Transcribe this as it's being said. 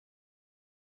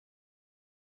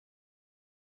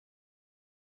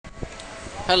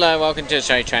Hello, welcome to the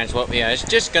Show Transport videos.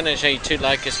 Just going to show you two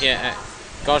locos here at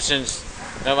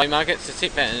Gosnells railway market, so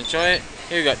sit back and enjoy it.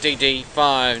 Here we've got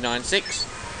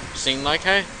DD596, steam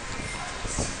loco.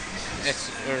 It's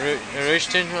a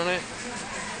roosting on it.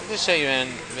 I'll just show you around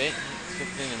a bit.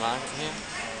 It's in the market here.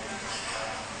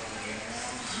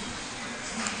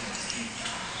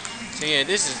 So yeah,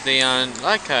 this is the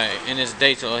loco, and there's a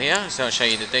detail here, so I'll show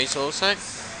you the detail also.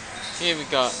 Here we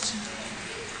got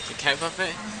the cap of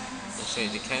it. I'll show you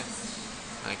the cap.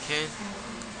 Okay.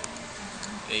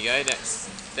 There you go,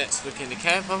 that's looking the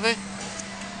cap of it.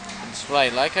 Display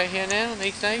loco here now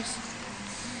these days.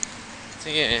 So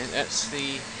yeah, that's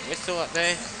the whistle up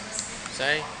there.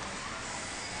 So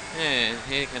yeah,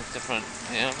 here comes the front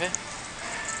now of it.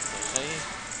 I'll show you.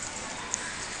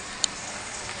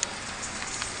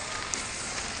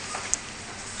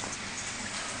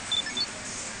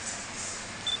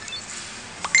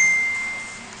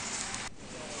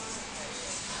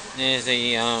 There's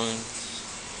the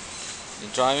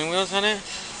driving wheels on it,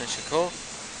 that's your cool.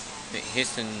 Bit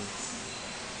hiss and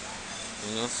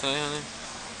also on it.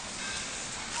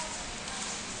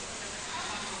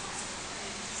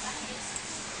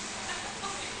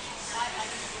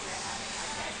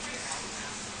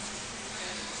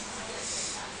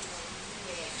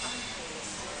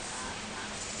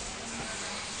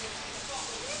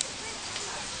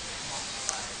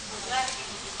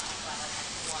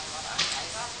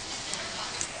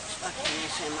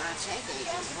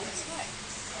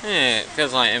 Yeah, it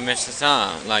feels like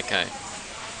MSSR loco,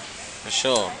 for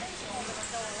sure.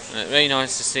 Really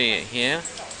nice to see it here,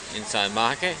 inside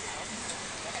market.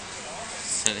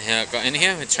 So how it got in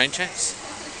here with train tracks.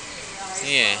 So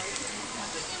yeah,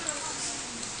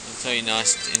 it's very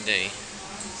nice indeed.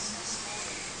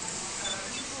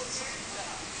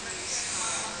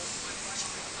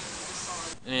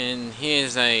 And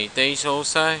here's a diesel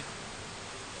also.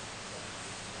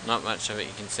 Not much of it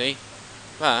you can see,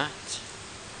 but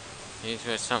here's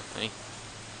where something.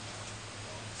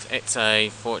 It's a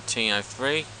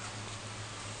 1403.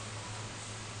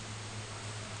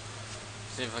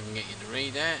 See if I can get you to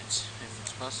read that, if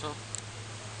it's possible.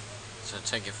 So I'll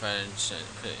take your phone and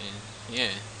put it in.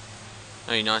 Yeah,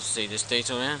 very nice to see this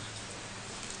detail now.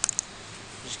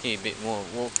 Just give you a bit more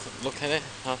look at it,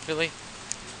 hopefully.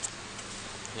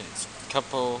 It's a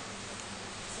couple.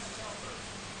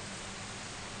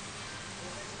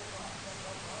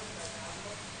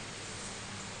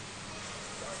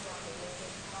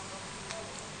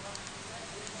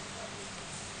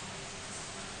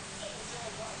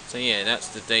 So yeah, that's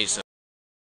the diesel.